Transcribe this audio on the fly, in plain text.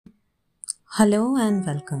Hello and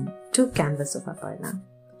welcome to canvas of Aparna.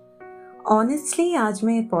 Honestly आज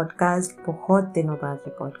मैं ये पॉडकास्ट बहुत दिनों बाद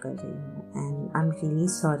रिकॉर्ड कर रही हूँ and I am really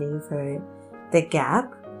sorry for the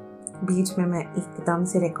gap. बीच में मैं एकदम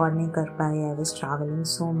से रिकॉर्ड नहीं कर पाई। I was travelling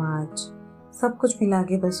so much, सब कुछ मिला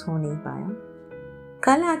के बस हो नहीं पाया।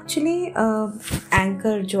 कल एक्चुअली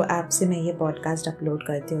एंकर जो ऐप से मैं ये पॉडकास्ट अपलोड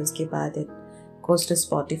करती हूँ, उसके बाद it goes to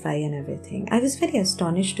Spotify and everything. I was very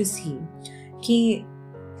astonished to see कि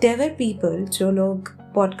there were people जो लोग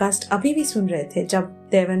पॉडकास्ट अभी भी सुन रहे थे जब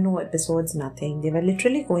there were no episodes, nothing. They were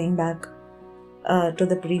literally going back to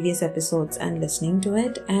the previous episodes and listening to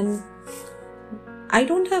it. And I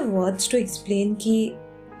don't have words to explain कि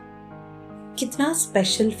कितना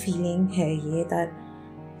special feeling है ये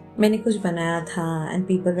that मैंने कुछ बनाया था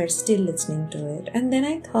and people were still listening to it. And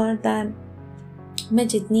then I thought that मैं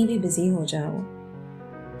जितनी भी busy हो जाऊँ,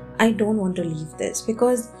 I don't want to leave this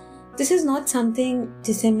because this is not something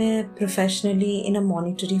जिसे मैं professionally in a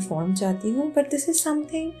monetary form चाहती हूँ, but this is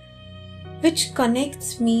something which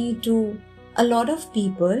connects me to a lot of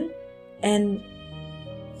people,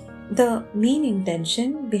 and the main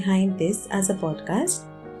intention behind this as a podcast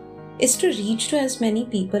is to reach to as many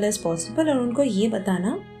people as possible और उनको ये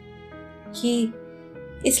बताना कि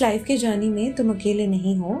इस life के journey में तुम अकेले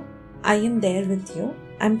नहीं हो. I am there with you.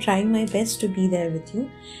 I'm trying my best to be there with you,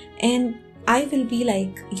 and I will be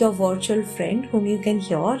like your virtual friend whom you can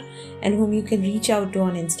hear and whom you can reach out to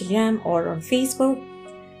on Instagram or on Facebook,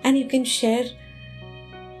 and you can share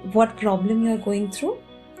what problem you are going through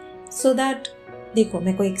so that देखो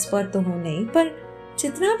मैं कोई expert तो हूँ नहीं, पर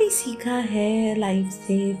जितना भी सीखा है लाइफ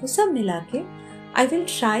से वो सब मिला के I will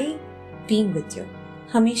try being with you.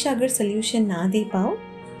 हमेशा अगर सोल्यूशन ना दे पाओ,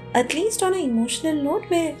 at least on an emotional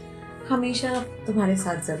note मैं हमेशा तुम्हारे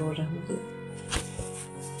साथ ज़रूर रहूँगी.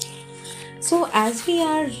 So as we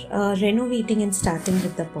are renovating and starting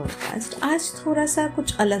with the podcast, आज थोड़ा सा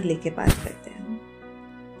कुछ अलग लेके बात करते हैं.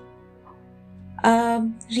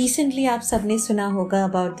 Recently आप सबने सुना होगा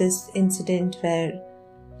about this incident where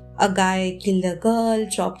a guy killed a girl,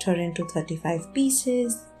 chopped her into 35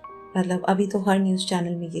 pieces. मतलब अभी तो हर न्यूज़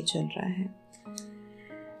चैनल में ये चल रहा है.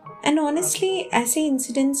 And honestly ऐसे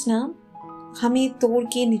incidents ना हमें तोड़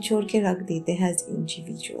के निचोड़ के रख देते हैं as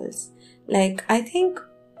individuals. Like I think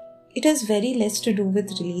it has very less to do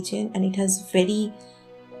with religion and it has very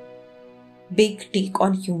big take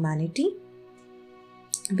on humanity,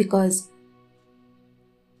 because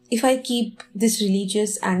if I keep this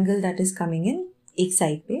religious angle that is coming in एक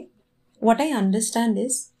side पे, what I understand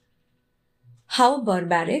is how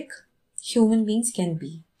barbaric human beings can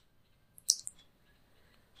be.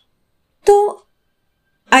 तो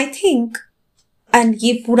I think, and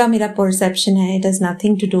ये पूरा मेरा perception है, it has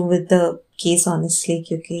nothing to do with the case honestly,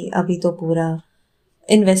 क्योंकि अभी तो पूरा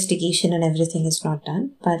investigation and everything is not done,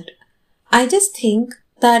 but I just think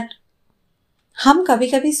that हम कभी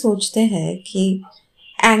कभी सोचते हैं कि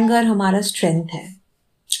anger हमारा strength है.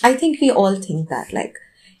 I think we all think that, like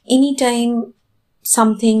anytime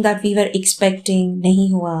something that we were expecting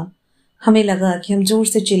नहीं हुआ, हमें लगा कि हम जोर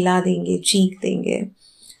से चिल्ला देंगे, चीख देंगे,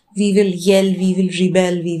 we will yell, we will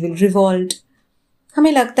rebel, we will revolt.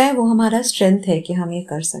 हमें लगता है वो हमारा strength है कि हम ये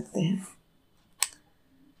कर सकते हैं.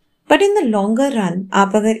 But in the longer run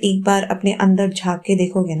आप अगर एक बार अपने अंदर झांक के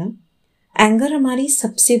देखोगे ना, एंगर हमारी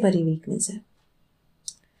सबसे बड़ी वीकनेस है.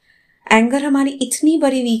 एंगर हमारी इतनी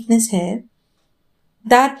बड़ी वीकनेस है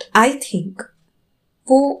दैट आई थिंक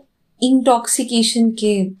वो इंटॉक्सिकेशन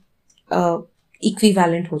के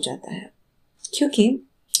इक्विवेलेंट हो जाता है. क्योंकि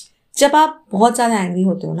जब आप बहुत ज़्यादा एंग्री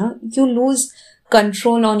होते हो ना, you lose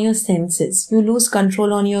control on your senses, you lose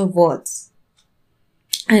control on your words.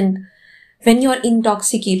 And when you are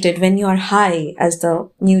intoxicated, when you are high, as the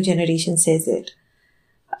new generation says it,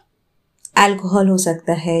 alcohol हो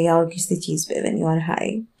सकता है या और किसी चीज़ पे, when you are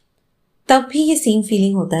high, तब भी ये सेम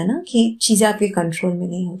फीलिंग होता है ना कि चीज़ें आपके कंट्रोल में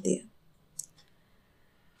नहीं होती है.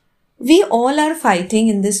 We all are fighting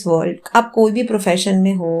in this world. आप कोई भी प्रोफेशन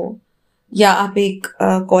में हो या आप एक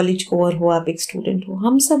कॉलेज गोअर हो, आप एक स्टूडेंट हो,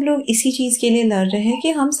 हम सब लोग इसी चीज़ के लिए लड़ रहे हैं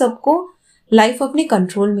कि हम सबको लाइफ अपने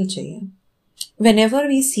कंट्रोल में चाहिए. Whenever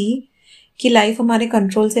we see कि लाइफ हमारे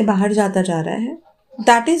कंट्रोल से बाहर जाता जा रहा है,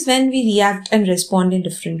 that is when we react and respond in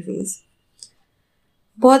different ways.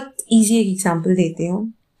 बहुत ईजी एक एग्जाम्पल देती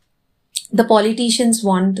हूँ. The politicians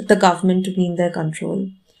want the government to be in their control.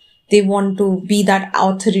 They want to be that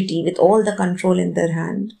authority with all the control in their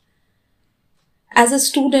hand. As a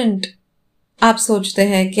student आप सोचते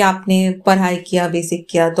हैं कि आपने पढ़ाई किया, बेसिक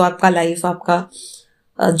किया, तो आपका लाइफ, आपका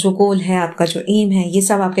जो गोल है, आपका जो एम है, ये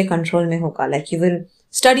सब आपके कंट्रोल में होगा. Like you will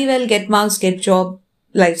study well, get marks, get job,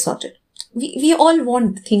 life sorted. We all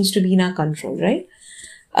want things to be in our control, right?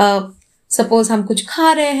 Suppose हम कुछ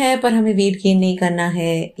खा रहे हैं पर हमें वेट गेन नहीं करना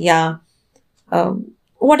है, या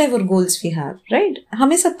whatever goals we have, right?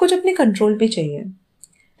 हमें सब कुछ अपने कंट्रोल पे चाहिए,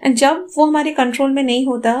 एंड जब वो हमारे कंट्रोल में नहीं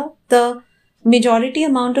होता, the majority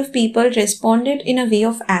amount of people responded in a way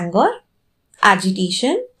of anger,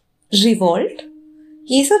 agitation, revolt.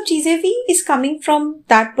 ये सब चीजें भी is coming from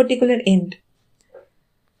that particular end.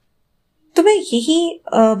 तो मैं यही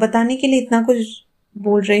बताने के लिए इतना कुछ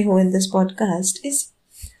बोल रही हूँ in this podcast is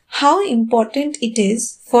how important it is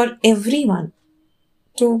for everyone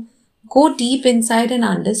to go deep inside and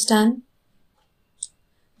understand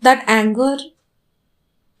that anger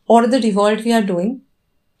or the revolt we are doing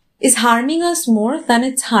is harming us more than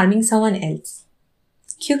it's harming someone else.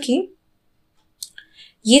 क्योंकि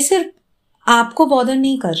ये सिर्फ आपको bother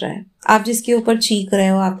नहीं कर रहा है, आप जिसके ऊपर चीख रहे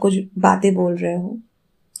हो, आपको बातें बोल रहे हो,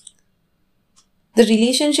 the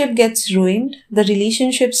relationship gets ruined, the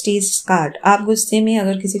relationship stays scarred. आप गुस्से में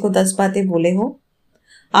अगर किसी को 10 बातें बोले हो,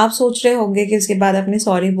 आप सोच रहे होंगे कि उसके बाद आपने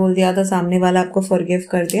सॉरी बोल दिया था, सामने वाला आपको फॉरगिव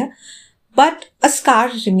कर दिया, but a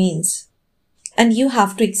scar remains and you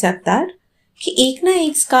have to accept that कि एक ना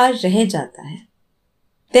एक स्कार रह जाता है.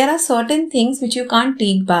 There are certain things which you can't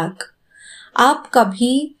take back. आप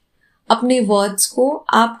कभी अपने वर्ड्स को,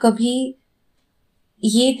 आप कभी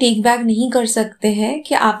ये टेक बैक नहीं कर सकते हैं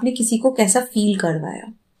कि आपने किसी को कैसा फील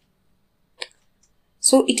करवाया.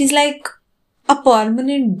 So it is like a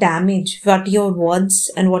permanent damage what your words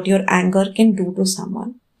and what your anger can do to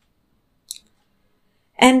someone.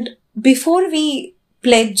 And before we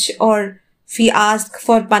pledge or we ask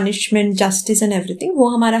for punishment, justice and everything, वो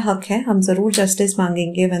हमारा हक है, हम जरूर justice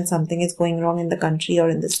मांगेंगे when something is going wrong in the country or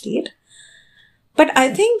in the state. But I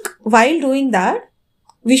think while doing that,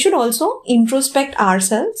 we should also introspect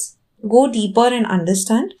ourselves, go deeper and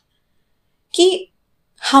understand कि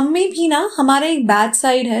हम में भी ना हमारा एक बैड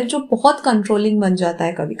साइड है जो बहुत कंट्रोलिंग बन जाता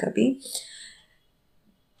है कभी कभी,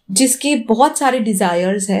 जिसके बहुत सारे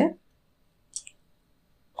डिजायर्स है.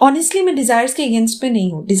 ऑनेस्टली मैं डिजायर्स के अगेंस्ट पे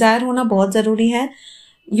नहीं हूँ. डिजायर होना बहुत जरूरी है.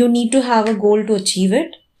 You need to have a goal to achieve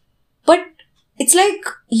it, but it's like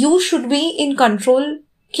you should be in control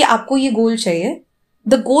कि आपको ये गोल चाहिए.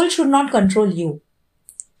 The goal should not control you.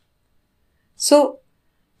 So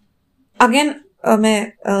again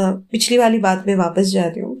मैं पिछली वाली बात पे वापस जा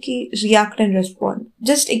रही हूँ कि रिएक्ट एंड रिस्पॉन्ड.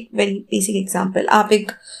 जस्ट एक वेरी बेसिक एग्जांपल. आप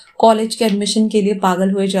एक कॉलेज के एडमिशन के लिए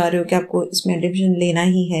पागल हुए जा रहे हो कि आपको इसमें एडमिशन लेना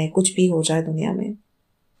ही है, कुछ भी हो जाए दुनिया में.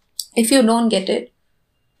 If you don't get it,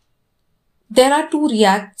 there are 2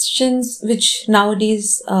 reactions which nowadays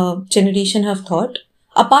generation have thought,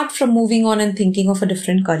 apart from moving on and thinking of a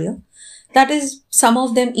different career. That is, some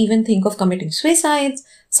of them even think of committing suicides.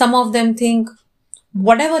 Some of them think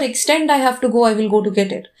whatever extent I have to go, I will go to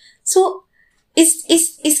get it. So,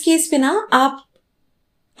 इस case पे ना आप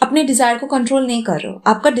अपने Dzire को control नहीं कर रहे हो,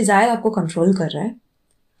 आपका डिजायर आपको कंट्रोल कर रहा है.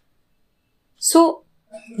 सो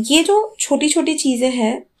ये जो छोटी छोटी चीजें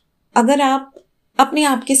हैं, अगर आप अपने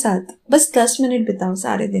आप के साथ बस 10 मिनट बिताओ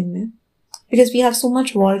सारे दिन में, because we have so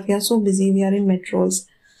much work, we are so busy, we are in metros,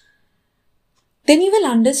 then you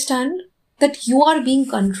will understand that you are being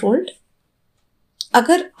controlled.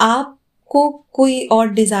 अगर आप को कोई और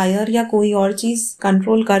डिजायर या कोई और चीज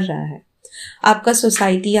कंट्रोल कर रहा है, आपका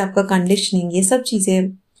सोसाइटी, आपका कंडीशनिंग, ये सब चीजें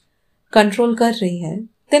कंट्रोल कर रही है,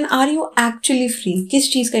 then are you actually free?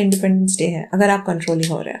 किस चीज का इंडिपेंडेंस डे है अगर आप कंट्रोल ही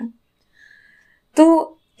हो रहे हैं?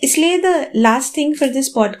 तो इसलिए the last thing for this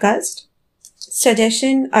podcast,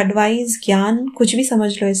 suggestion, advice, ज्ञान, कुछ भी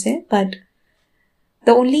समझ लो इसे, but the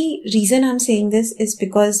only reason I am saying this is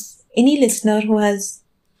because any listener who has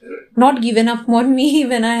not given up on me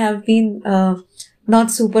when I have been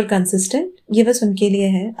not super consistent, ये बस उनके लिए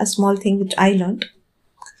है. A small thing which I learned,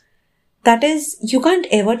 that is, you can't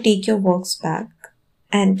ever take your works back,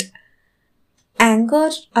 and anger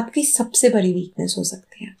आपकी सबसे बड़ी weakness हो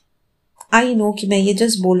सकती है. I know कि मैं ये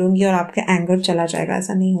just बोलूंगी और आपका anger चला जाएगा,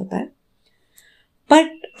 ऐसा नहीं होता है.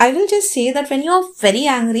 But I will just say that when you are very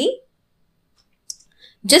angry,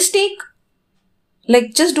 just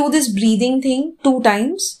just do this breathing thing 2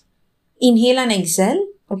 times. Inhale and exhale,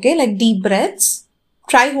 okay, like deep breaths.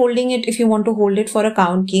 Try holding it if you want to hold it for a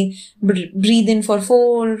count. Ki breathe in for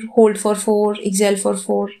 4, hold for 4, exhale for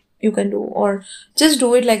 4. You can do, or just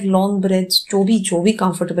do it like long breaths. जो भी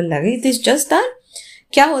comfortable लगे. It is just that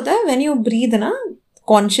क्या होता है when you breathe ना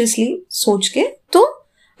consciously सोच के, तो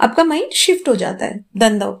आपका mind shift हो जाता है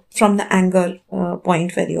then from the anger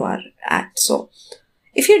point where you are at. So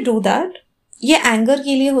if you do that, ये एंगर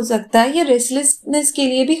के लिए हो सकता है, ये रेस्टलेसनेस के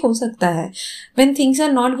लिए भी हो सकता है. When things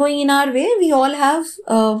are not going in our way, we all have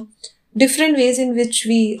different ways in which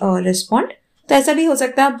we respond. तो ऐसा भी हो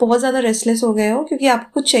सकता है आप बहुत ज्यादा रेस्टलेस हो गए हो क्योंकि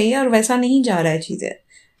आपको कुछ चाहिए और वैसा नहीं जा रहा है चीजें.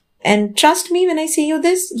 And trust me when I say you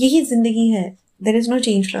this, यही जिंदगी है. There is no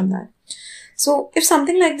change from that. So if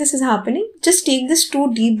something like this is happening, just take this 2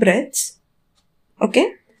 deep breaths. Okay?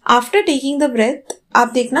 After taking the breath,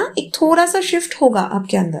 आप देखना एक थोड़ा सा shift होगा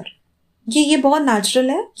आपके अंदर. ये बहुत natural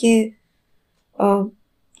है. ये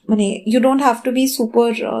माने you don't have to be super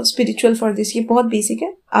spiritual for this. ये बहुत basic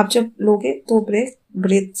है. आप जब लोगे तो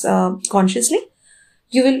breaths consciously,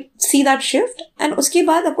 you will see that shift. And उसके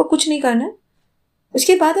बाद आपको कुछ नहीं करना है.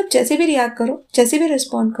 उसके बाद आप जैसे भी रिएक्ट करो, जैसे भी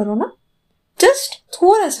रिस्पॉन्ड करो ना, जस्ट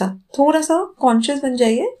थोड़ा सा कॉन्शियस बन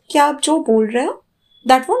जाइए कि आप जो बोल रहे हो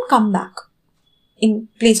that won't come back in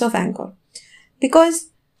place of anchor. Because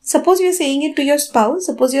suppose you are saying it to your spouse,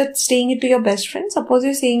 suppose you are saying it to your best friend, suppose you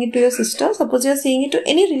are saying it to your sister, suppose you are saying it to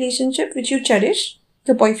any relationship which you cherish,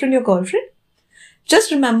 your boyfriend, your girlfriend,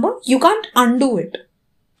 just remember you can't undo it.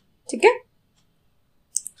 ठीक है?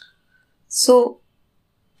 सो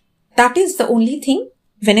that is the only thing.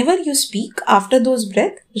 Whenever you speak after those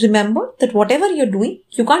breaths, remember that whatever you're doing,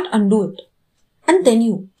 you can't undo it. And then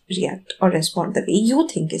you react or respond the way you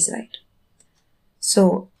think is right. So,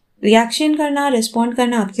 reaction करना, respond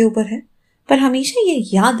करना आपके ऊपर है. पर हमेशा ये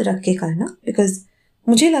याद रख के करना, because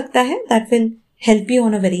मुझे लगता है that will help you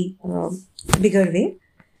on a very bigger way.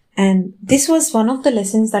 And this was one of the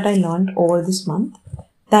lessons that I learned over this month,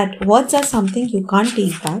 that words are something you can't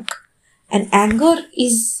take back. And anger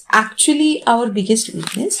is actually our biggest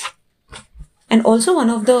weakness, and also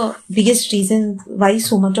one of the biggest reasons why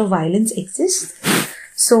so much of violence exists.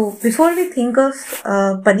 So before we think of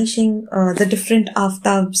punishing the different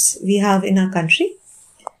aftabs we have in our country,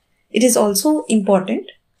 it is also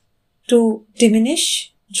important to diminish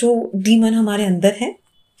जो demon हमारे अंदर है.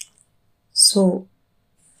 So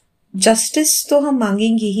justice तो हम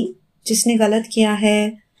मांगेंगे ही. जिसने गलत किया है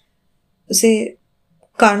उसे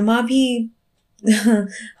कर्मा भी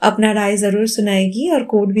अपना राय जरूर सुनाएगी और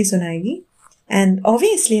कोड भी सुनाएगी. And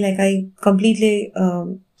obviously like I completely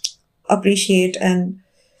appreciate and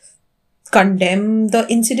condemn the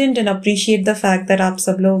incident and appreciate the fact that आप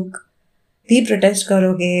सब लोग भी प्रोटेस्ट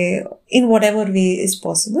करोगे in what ever way is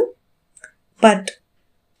possible. But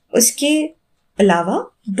उसके अलावा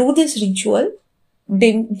do this ritual,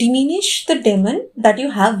 diminish the demon that you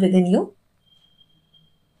have with in you.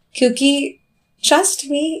 क्योंकि trust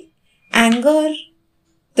me, anger,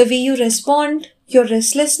 the way you respond, your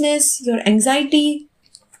restlessness, your anxiety,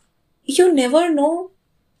 you never know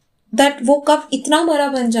that वो कब इतना बड़ा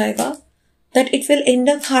बन जाएगा that it will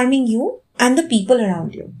end up harming you and the people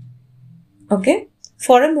around you. Okay?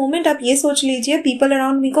 For a moment आप ये सोच लीजिए people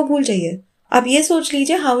around me को भूल जाइए. आप ये सोच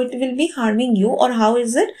लीजिए how it will be harming you or how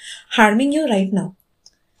is it harming you right now.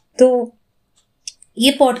 तो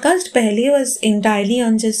ये podcast पहले was entirely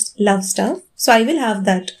on just love stuff. So I will have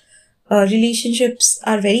that. Relationships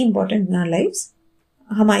are very important in our lives.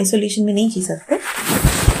 हम isolation में नहीं जी सकते.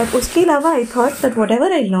 But उसके अलावा I thought that whatever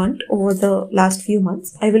I learned over the last few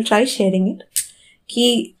months, I will try sharing it.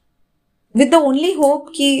 कि with the only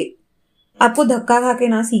hope कि आपको धक्का खा के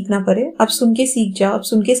ना सीखना पड़े. आप सुन के सीख जाओ, आप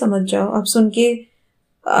सुन के समझ जाओ, आप सुन के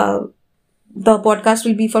the podcast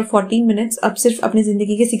will be for 14 minutes. आप सिर्फ अपनी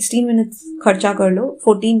जिंदगी के 16 minutes खर्चा कर लो.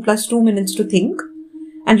 14 plus 2 minutes to think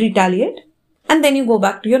and retaliate. And then you go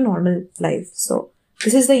back to your normal life. So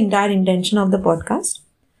this is the entire intention of the podcast.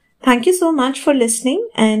 Thank you so much for listening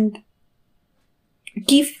and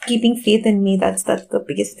keeping faith in me. That's the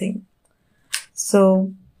biggest thing. So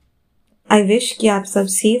I wish कि आप सब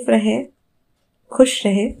safe रहे, खुश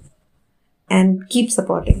रहे and keep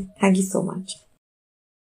supporting. Thank you so much.